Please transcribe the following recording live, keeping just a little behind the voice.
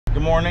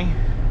Good morning.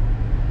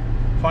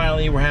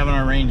 Finally, we're having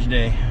our range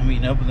day. I'm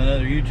meeting up with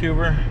another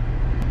YouTuber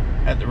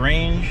at the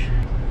range.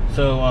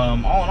 So, all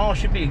in all, it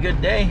should be a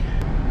good day.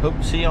 Hope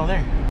to see y'all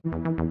there.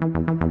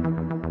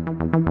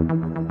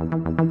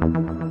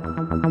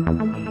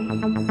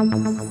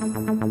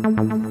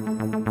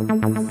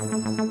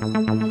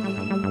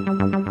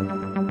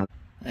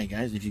 Hey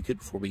guys, if you could,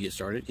 before we get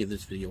started, give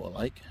this video a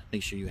like.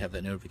 Make sure you have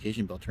that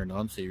notification bell turned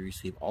on so you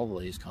receive all the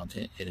latest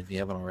content. And if you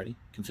haven't already,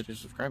 consider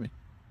subscribing.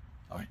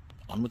 All right,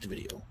 on with the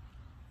video.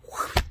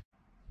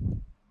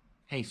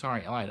 Hey,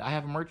 sorry, I lied. I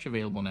have merch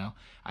available now.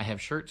 I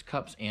have shirts,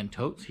 cups, and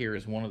totes. Here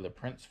is one of the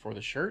prints for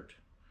the shirt.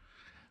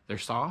 They're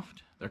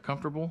soft, they're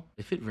comfortable,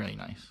 they fit really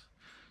nice.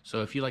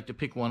 So if you'd like to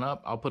pick one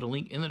up, I'll put a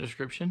link in the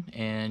description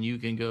and you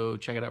can go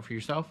check it out for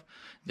yourself.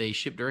 They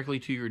ship directly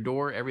to your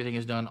door. Everything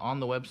is done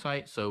on the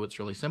website, so it's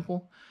really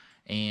simple.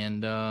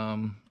 And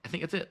I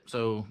think that's it.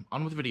 So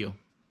on with the video.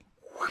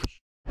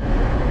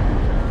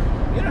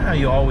 You know how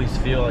you always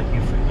feel like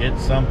you forget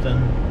something,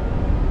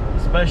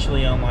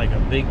 especially on like a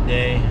big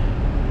day?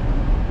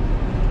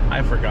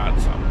 I forgot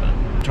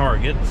something.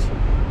 Targets,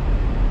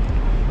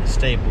 a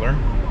stapler,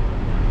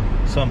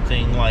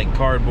 something like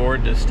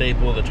cardboard to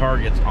staple the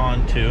targets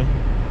onto.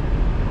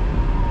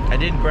 I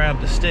did grab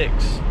the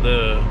sticks,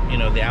 the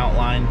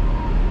outline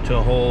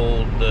to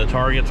hold the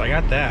targets. I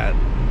got that,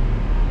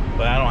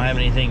 but I don't have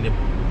anything to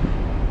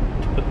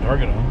put the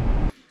target on.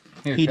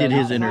 He did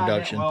his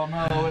introduction.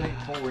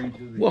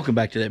 Welcome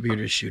back to That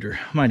Bearded Shooter.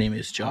 My name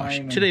is Josh.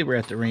 Today we're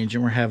at the range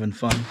and we're having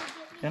fun.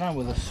 And I'm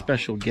with a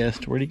special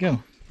guest. Where'd he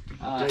go?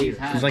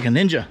 He's like a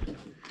ninja.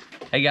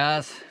 Hey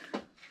guys.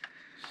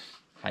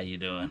 How you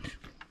doing?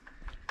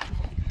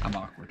 I'm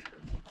awkward.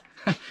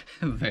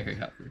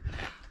 Very awkward.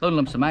 Loading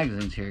up some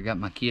magazines here. Got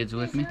my kids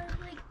with me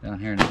down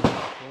here in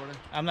Florida.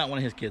 I'm not one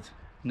of his kids.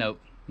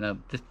 Nope.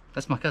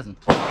 That's my cousin.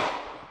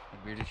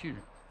 Bearded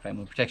Shooter.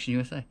 Family Protection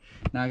USA.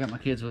 Now I got my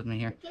kids with me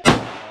here.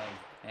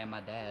 And my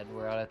dad.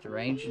 We're out at the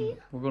range and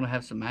we're going to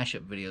have some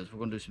mashup videos. We're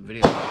going to do some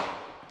videos.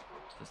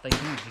 So stay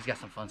tuned. He's got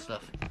some fun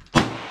stuff.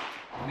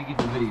 Let me get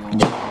the video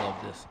on. I love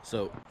this.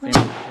 So Family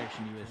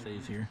Protection USA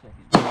is here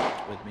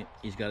with me.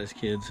 He's got his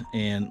kids,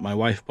 and my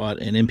wife bought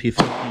an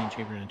MP15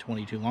 Chamberlain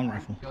 22 long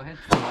rifle. Go ahead.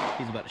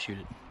 He's about to shoot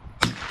it.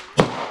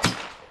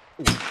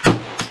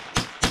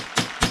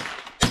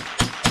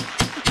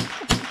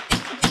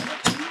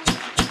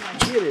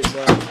 Get it,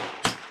 bro.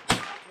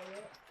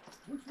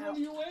 Which one are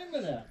you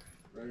aiming at?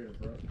 Right here,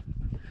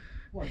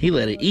 bro. He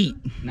let it eat.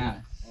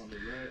 Nice.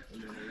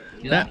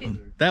 You like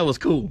it? That was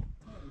cool.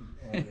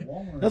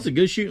 That's a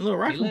good shooting little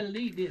You rifle. let it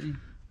eat, didn't you?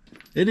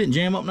 It didn't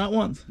jam up not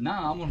once.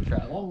 Nah, I'm gonna try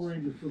it. Long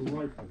range is for the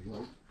rifle,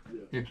 right?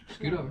 Here,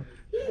 scoot over.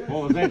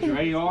 What was that,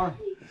 your AR?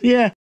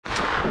 Yeah.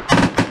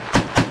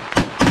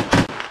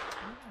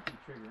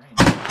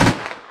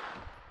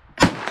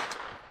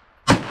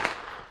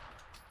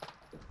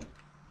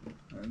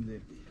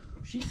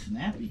 She's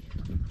snappy.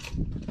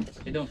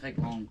 It don't take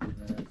long.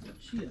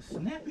 She's a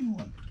snappy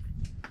one.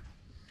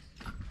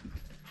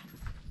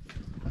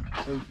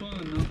 So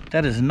fun, though.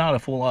 That is not a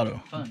full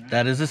auto. Fun, right?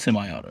 That is a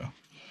semi-auto.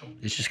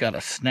 It's just got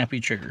a snappy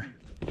trigger.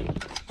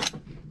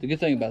 The good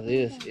thing about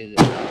this is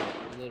it's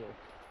a little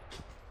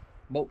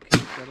bolt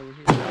case right over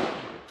here.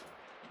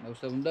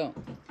 Most of them don't,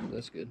 so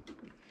that's good.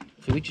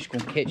 So we just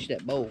gonna catch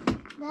that bolt,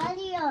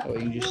 or you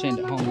can just send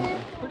it home.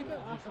 Pretty good.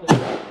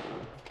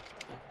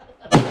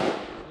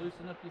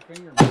 Loosen up your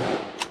finger,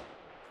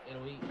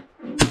 it'll eat.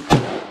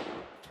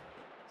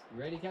 You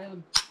ready,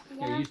 Caleb?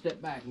 Yeah. Here, you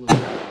step back a little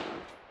bit.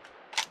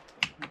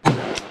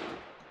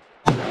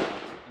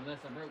 Unless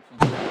I broke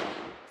something.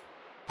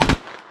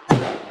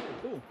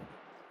 Cool.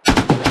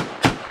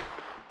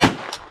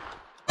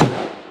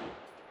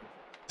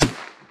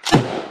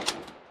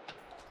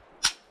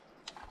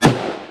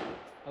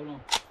 Hold on.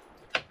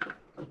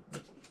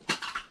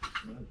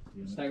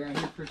 Stay right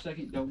here for a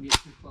second. Don't get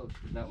too close,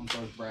 because that one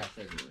throws brass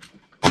everywhere.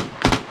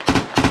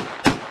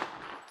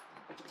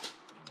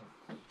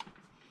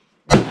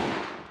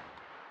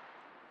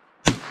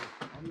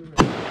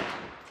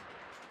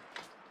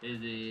 Is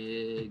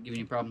it giving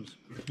you problems?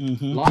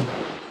 Mm-hmm. A lot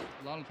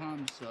of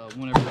times,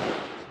 whenever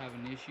it's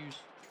having issues,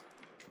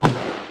 go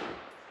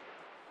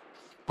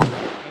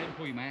ahead and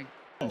pull your mag.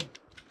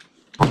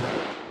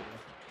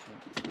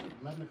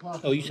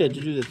 Oh, you said to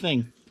do the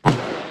thing. You I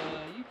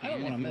can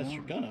don't want to if you mess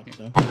your gun up, Here,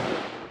 though.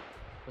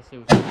 let's see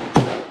what's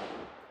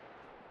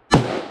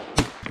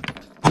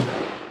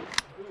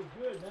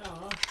Good now,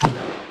 huh?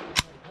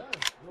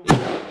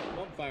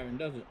 Bump firing,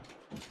 does it?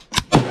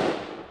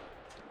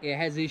 Yeah, it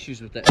has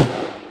issues with that.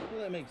 Well,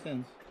 that makes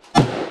sense.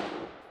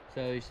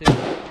 So you see the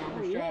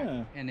armor strap,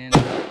 yeah. and then the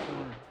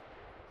corner,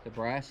 the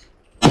brass.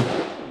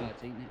 Oh,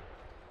 it's eating it.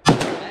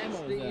 That's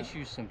ammo the is that?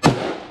 issue sometimes.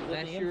 that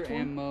That's the your M4?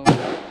 ammo.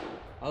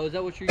 Oh, is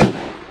that what you're using?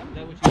 Is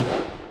that what you're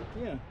using?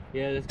 Yeah.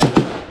 Yeah, that's good.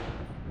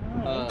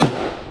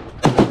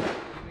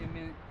 Give me a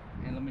minute,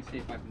 and let me see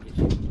if I can get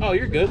you. Oh,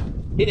 you're good.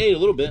 It ate a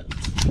little bit.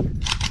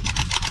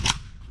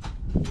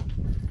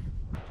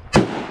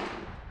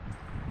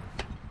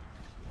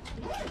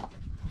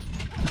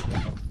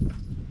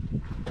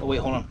 Oh, wait,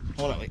 hold on.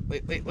 Hold on.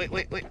 Wait.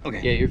 wait.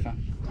 Okay. Yeah, you're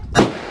fine.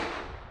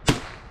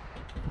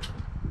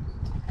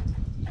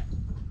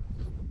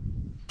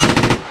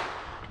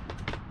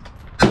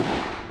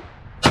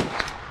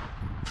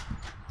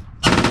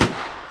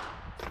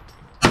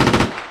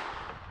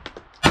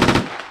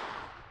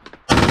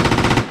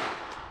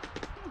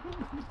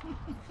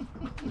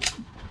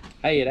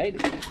 Hey, it ate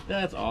it.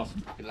 That's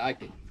awesome. It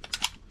liked it.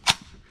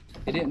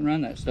 It didn't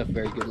run that stuff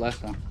very good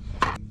last time.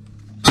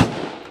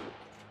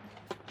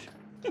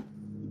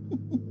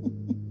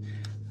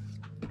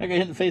 I got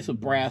hit in the face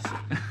with brass.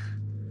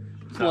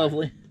 It's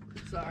lovely.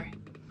 Sorry.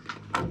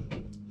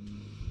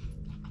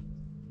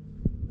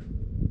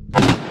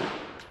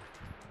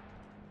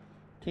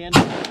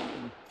 Tandem.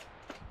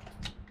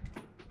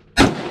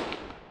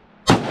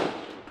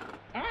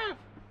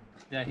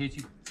 Did I hit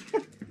you?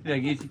 Did I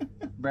get you?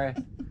 Brass.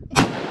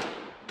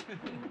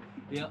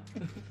 Yep.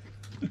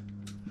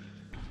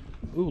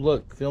 Ooh,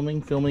 look. Filming.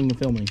 That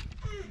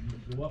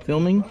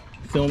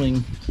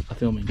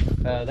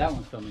That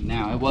one's filming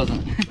now. It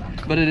wasn't,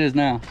 but it is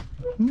now.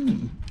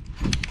 Hmm.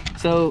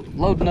 So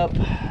loading up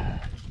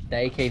the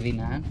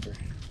AKV9 for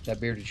that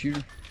bearded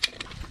shooter.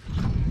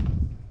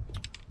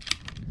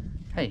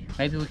 Hey,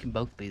 maybe we can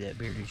both be that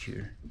bearded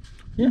shooter.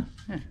 Yeah.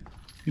 Yeah.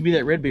 You be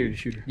that red bearded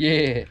shooter.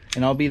 Yeah.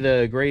 And I'll be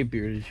the gray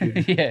bearded shooter.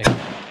 Yeah.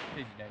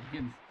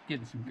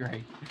 Getting some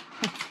gray.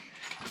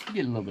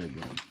 Getting a little bit of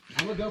gray.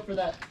 I'm gonna go for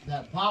that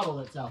bottle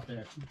that's out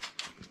there.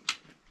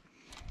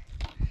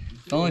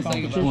 The only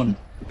thing is one.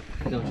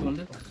 Is that what you want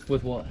to do?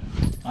 With what?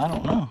 I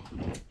don't know.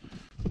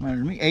 Matter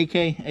to me.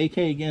 AK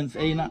against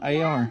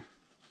AR.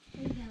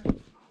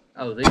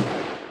 Oh, these.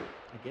 I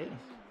guess.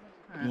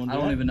 I wanna do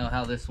don't that? even know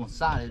how this one's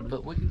sided,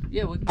 but we can.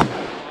 Yeah, we can. I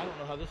don't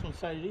know how this one's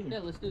sighted either. Yeah,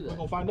 let's do We're that.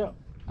 gonna find out.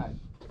 All right,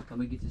 let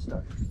me get you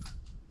started.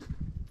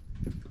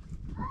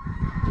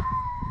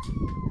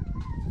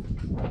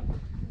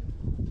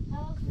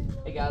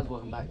 Hey guys,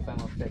 welcome back to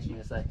Family Protection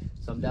USA.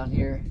 So I'm down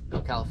here in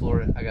Ocala,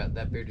 Florida. I got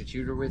that bearded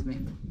shooter with me,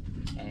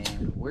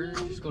 and we're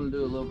just gonna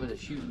do a little bit of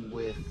shooting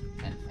with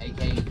an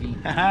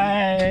AKV.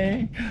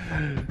 Hi.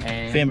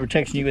 And Family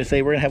Protection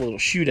USA. We're gonna have a little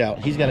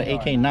shootout. He's got an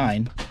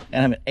AK-9 and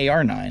I have an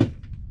AR-9.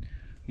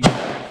 You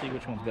can see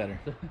which one's better.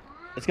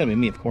 It's gonna be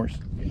me, of course.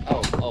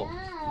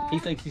 oh, he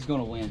thinks he's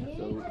gonna win.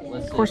 So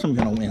let's see. Of course I'm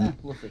gonna win.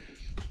 We'll see.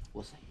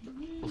 We'll see.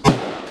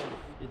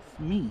 It's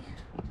me.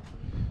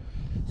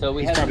 So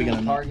we He's have probably a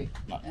gonna target.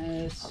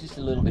 It's just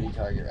a little bitty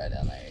target right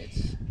down there.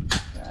 It's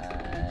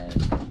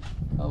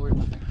oh, where's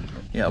my thing?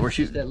 Yeah, we're Just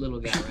shooting that little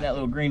guy. that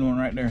little green one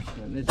right there.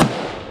 This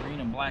Green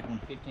and black one.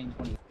 15,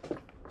 20.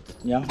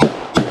 Yeah. I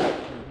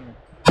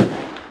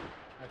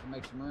can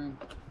make some room.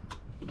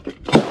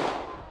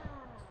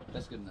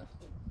 That's good enough.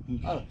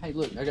 Oh, hey,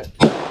 look, I got 2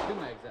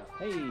 mags out.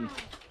 Hey.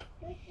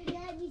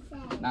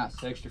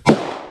 Nice, extra fun.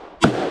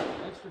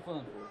 Extra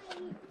fun for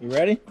us. You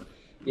ready?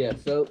 Yeah,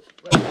 so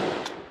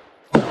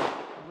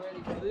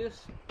ready for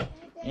this?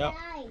 Yep.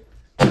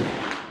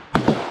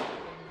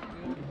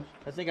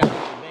 I think I have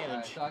an Alright,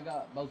 advantage. so I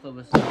got both of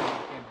us on the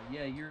camera.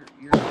 Yeah, you're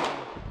a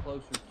little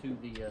closer to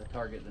the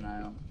target than I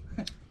am.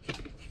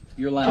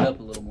 You're lined up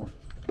a little more.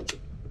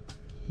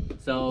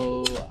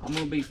 So I'm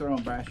gonna be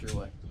throwing brass your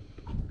way.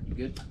 You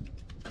good?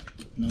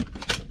 No.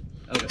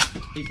 Okay.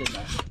 He said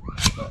no.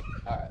 But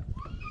alright.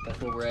 That's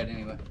where we're at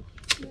anyway.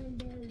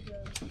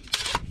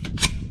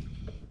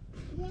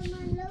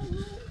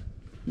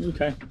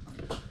 Okay.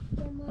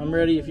 I'm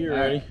ready if you're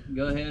ready. Alright,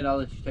 go ahead, I'll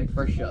let you take the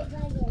first shot.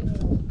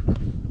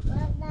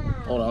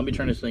 Hold on, let me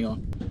turn this thing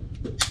on.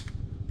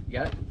 You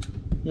got it?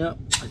 Yep,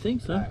 I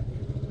think so. Alright.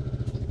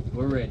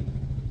 We're ready.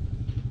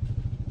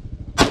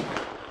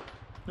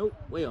 Nope,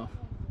 way off.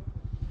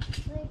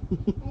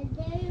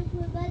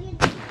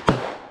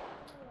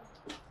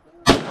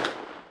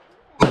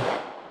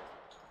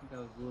 That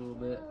was a little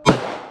bit to the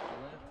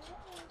left.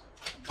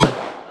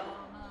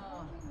 Oh no,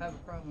 I have a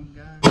problem,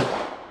 guys.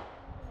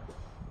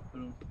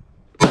 Put 'em.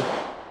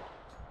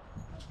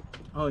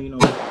 Oh, you know.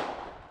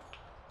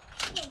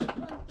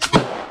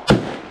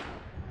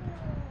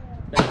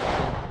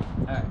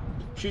 Alright,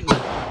 Shooting.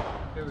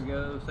 here we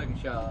go, second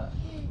shot.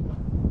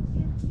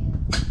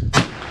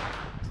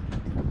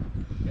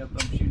 Yep,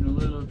 I'm shooting a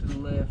little to the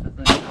left,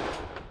 I think.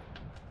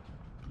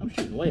 I'm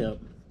shooting way up.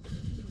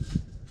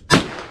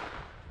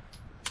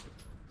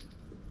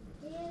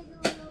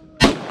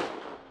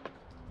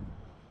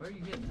 Where are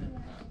you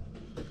hitting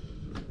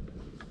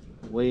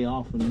at? Way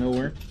off of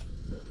nowhere.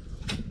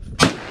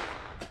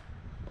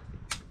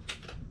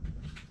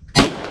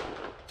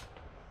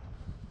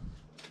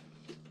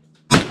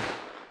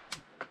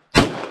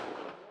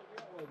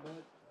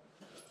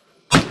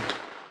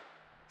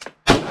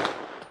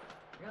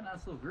 You got a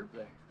nice little group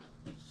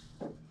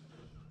there.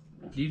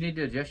 Do you need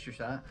to adjust your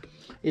sight?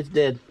 It's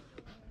dead.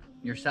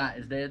 Your sight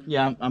is dead?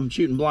 Yeah, I'm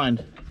shooting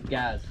blind.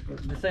 Guys,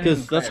 this ain't Because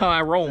even that's fair. how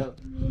I roll.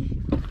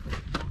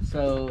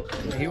 So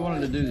he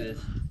wanted to do this,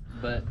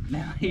 but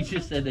now he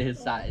just said that his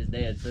sight is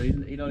dead, so he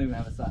don't even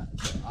have a sight.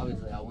 So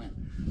obviously I win.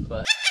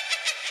 But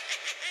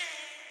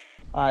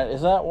Alright,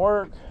 does that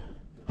work?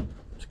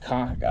 It's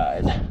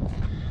cockeyed.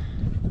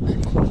 Let's see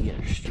if we can get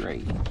her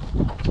straight.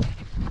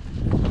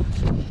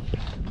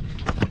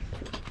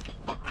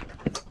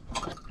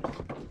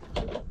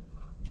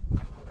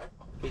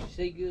 Can you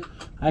see good?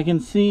 I can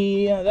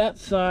see that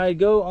side.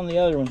 Go on the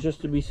other ones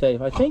just to be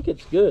safe. I think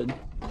it's good.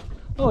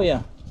 Oh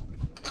yeah.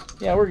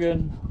 Yeah, we're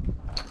good.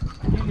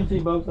 You can see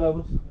both of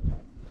us.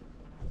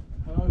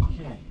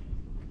 Okay.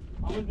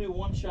 I'm gonna do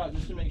one shot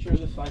just to make sure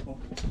this cycle.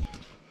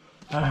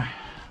 Alright,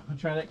 I'm gonna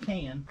try that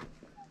can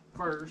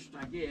first,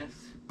 I guess.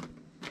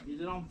 Is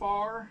it on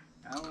far?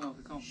 I don't know if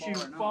it's on far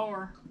Shoot or not.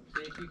 far.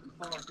 See if you can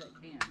far at that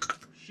can.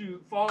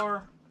 Shoot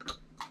far.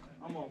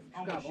 I'm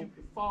gonna shoot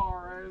the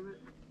far out of it.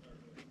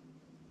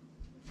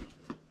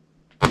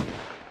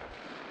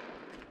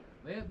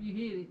 Well, you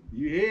hit it.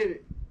 You hit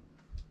it.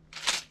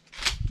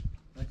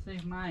 Let's see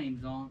if my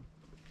aim's on.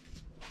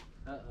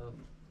 Uh-oh.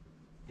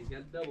 He's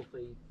got a double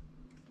feed.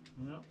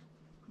 Yep.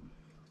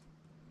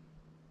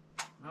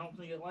 I don't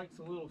think it likes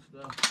the little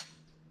stuff.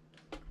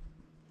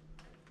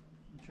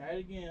 Try it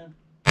again.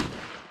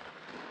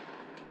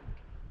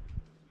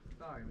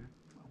 Sorry, man.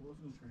 I was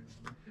gonna try it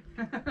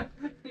again.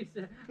 He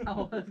said, I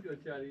was going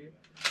to try to get.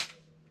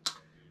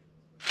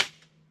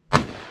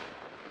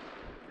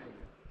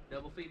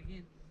 Double feed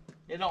again?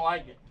 It don't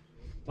like it.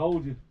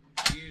 Told you.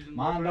 You using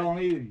Mine low brass? don't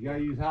either. You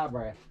gotta use high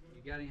brass.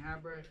 You got any high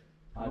brass?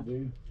 I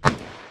do. Hold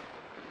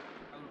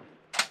on.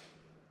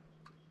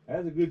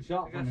 That's a good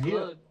shot I got from the hip.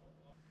 slug.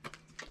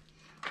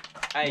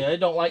 Hey, Yeah, it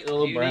don't like the do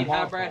little you brass. need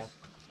high brass?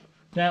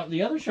 Now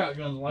the other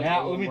shotguns like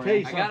Now, the let me little tell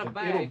you brass. I got a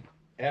something. bag.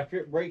 After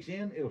it breaks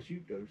in, it'll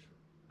shoot those.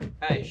 It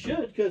Hey,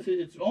 should, because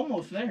it's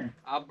almost there.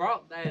 I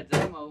brought Dad's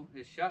ammo,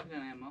 his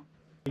shotgun ammo.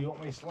 You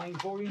want me to sling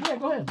for you? Yeah,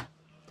 go ahead.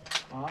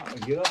 All right, well,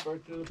 get up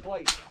right to the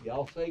plate.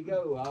 Y'all say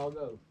go, I'll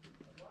go.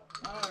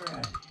 All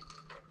right.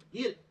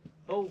 Get it.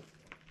 Oh.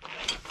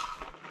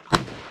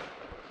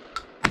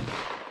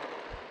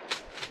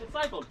 It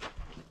cycled.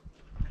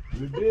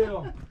 Good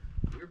deal.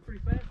 You were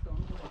pretty fast on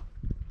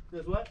it.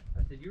 Does what?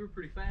 I said you were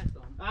pretty fast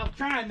on it. I'm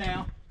trying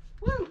now.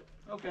 Woo.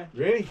 Okay.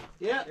 Ready?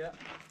 Yeah. Yeah.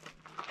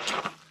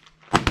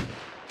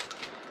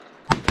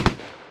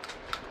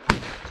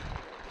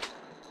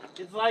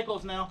 It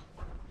cycles now.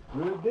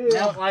 Good deal.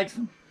 Now it likes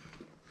them.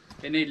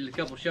 It needed a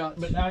couple shots.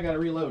 But now I gotta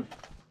reload.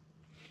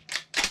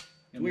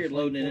 Weird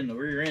loading it in the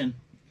rear end.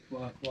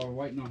 While we're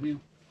waiting on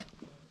him.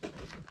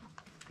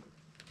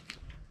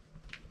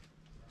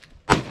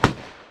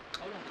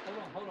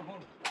 Hold on.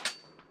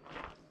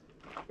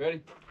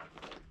 Ready?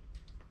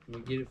 Let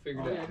me get it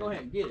figured out. Yeah, go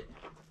ahead and get it.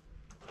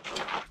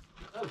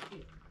 Oh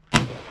shit.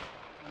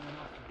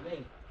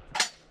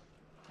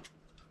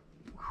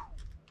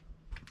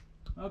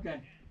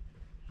 Okay.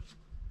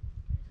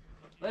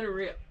 Let her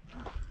rip.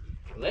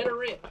 Let her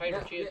rip,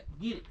 paper chip.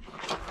 Get it.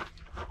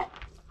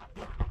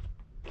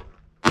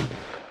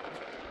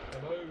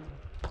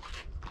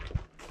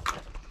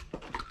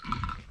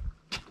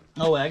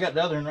 Oh wait, I got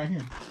the other one right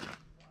here.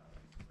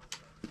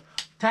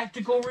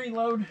 Tactical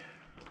reload.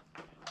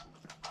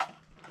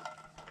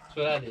 That's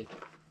what I did.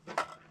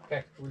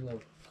 Tactical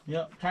reload.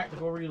 Yep,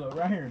 tactical reload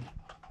right here.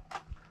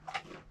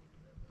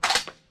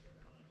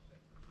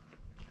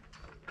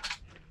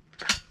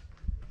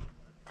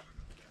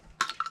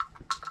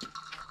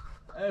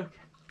 Okay,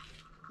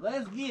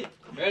 let's get it.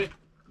 Ready?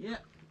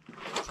 Yep.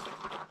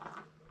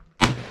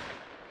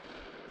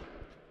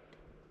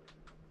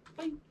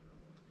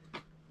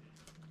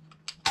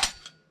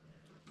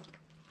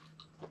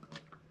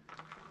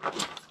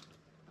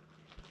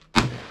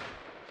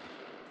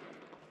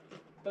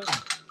 Boom.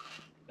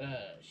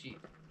 Shit.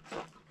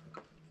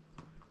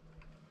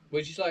 Would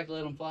you just like to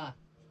let them fly?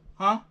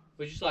 Huh?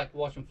 Would you just like to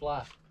watch them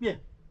fly? Yeah.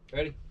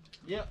 Ready?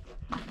 Yep.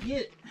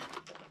 Get it.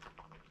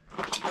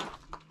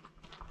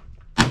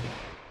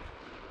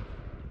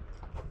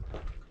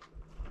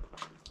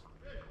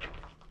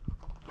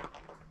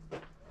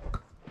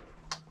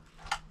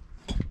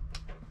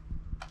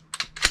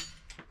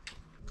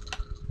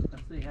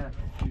 Let's see how.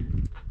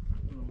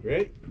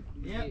 Ready?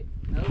 Yep.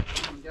 Nope.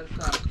 You gotta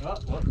stop.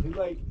 Oh, well, too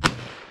late.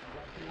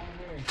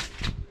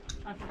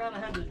 I forgot I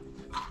had to.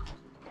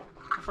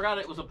 I forgot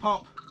it was a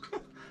pump.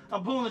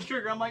 I'm pulling the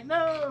trigger. I'm like,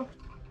 no.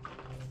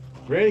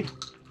 Ready?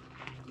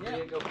 Yeah.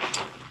 There you go.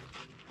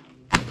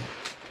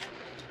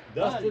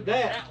 Dusted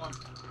that. one.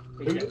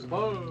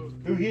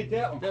 Who hit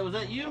that one? Was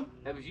that you?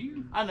 That was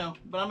you. I know,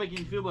 but I'm making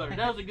you feel better.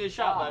 That was a good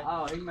shot, buddy.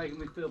 Oh, he's making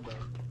me feel better.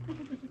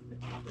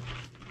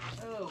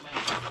 Oh man.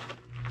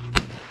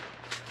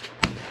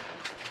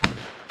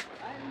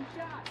 I haven't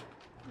shot.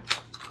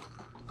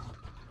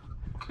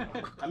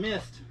 I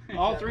missed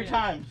all three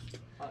times.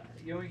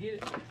 You want to get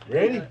it?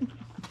 Ready?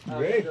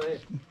 Ready? Go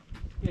ahead.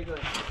 Yeah, go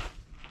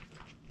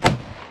ahead.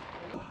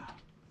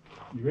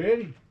 You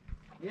ready?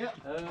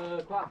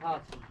 Yep. Quite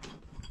possible.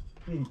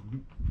 You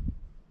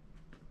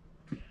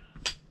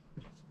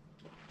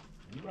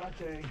right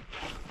there.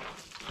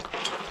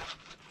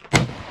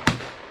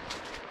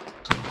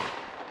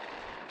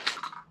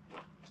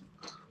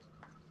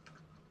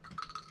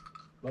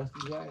 Bust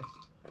his ass.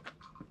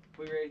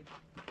 We ready?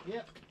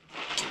 Yep.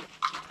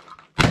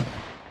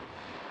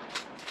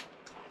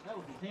 That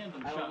was a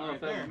tandem I shot don't know right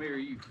if that there. would mirror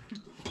you.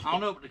 I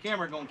don't know, but the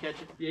camera's gonna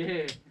catch it.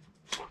 Yeah.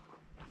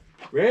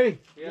 Ready?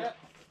 Yeah.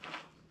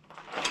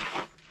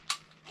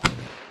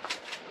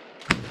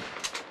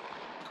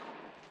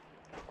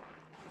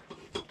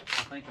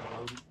 I think I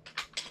loaded.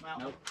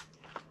 Nope.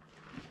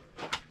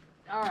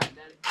 All right,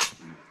 Daddy.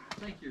 I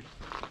think your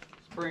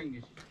spring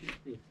is too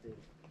stiff still.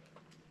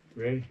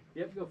 Ready?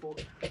 Yep, go for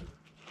it.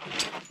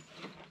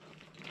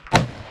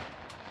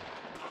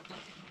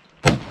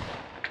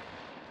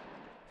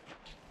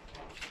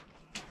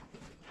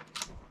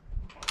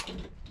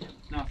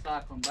 It's not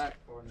cycling back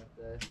far enough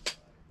there.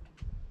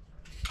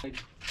 Maybe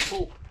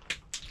pull.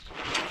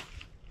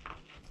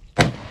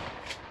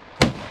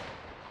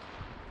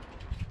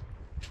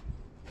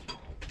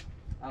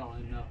 I don't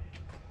even know.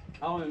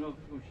 I don't even know if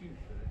it's gonna shoot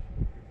for this.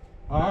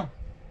 Huh?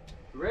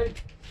 You ready?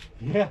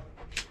 Yeah.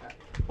 Right.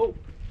 Pull.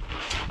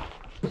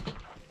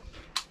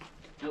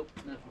 Nope,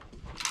 nothing.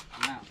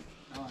 I'm out.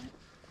 All right.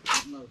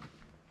 Load.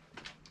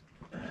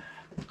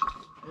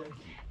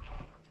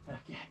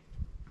 Okay.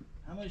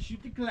 I'm gonna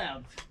shoot the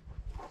clouds.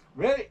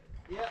 Ready?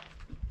 Yep.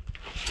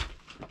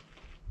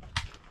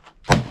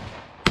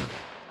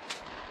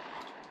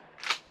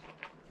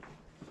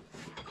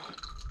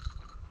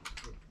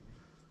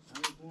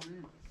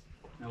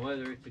 Now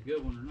whether it's a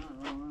good one or not,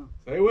 I don't know.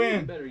 Say You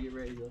when. better get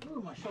ready to go.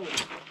 Ooh, my shoulder.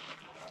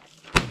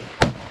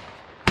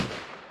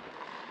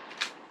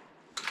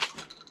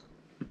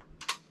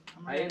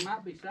 Hey, it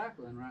might be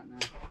cycling right now.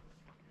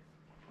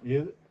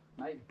 Is it?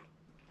 Maybe.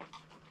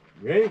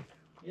 Ready?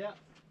 Yep.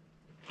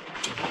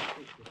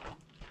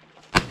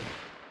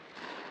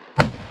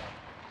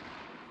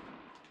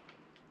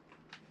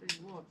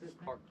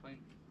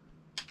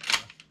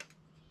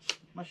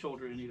 My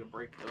shoulder need a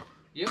break though.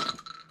 Yep.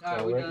 All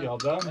right, we done. Y'all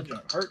done? That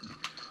joint hurting.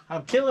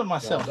 I'm killing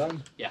myself. Y'all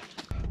done?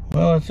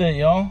 Well, that's it,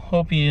 y'all.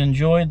 Hope you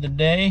enjoyed the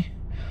day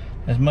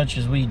as much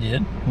as we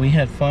did. We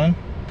had fun.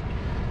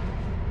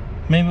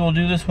 Maybe we'll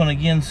do this one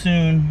again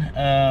soon.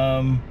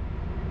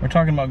 We're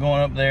talking about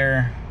going up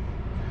there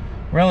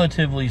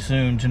relatively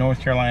soon to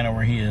North Carolina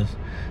where he is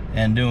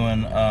and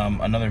doing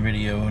another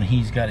video. And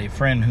he's got a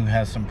friend who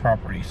has some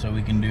property, so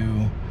we can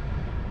do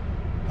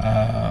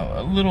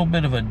a little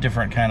bit of a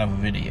different kind of a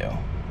video.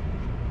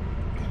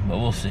 But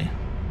we'll see.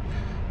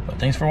 But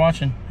thanks for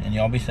watching, and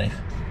y'all be safe.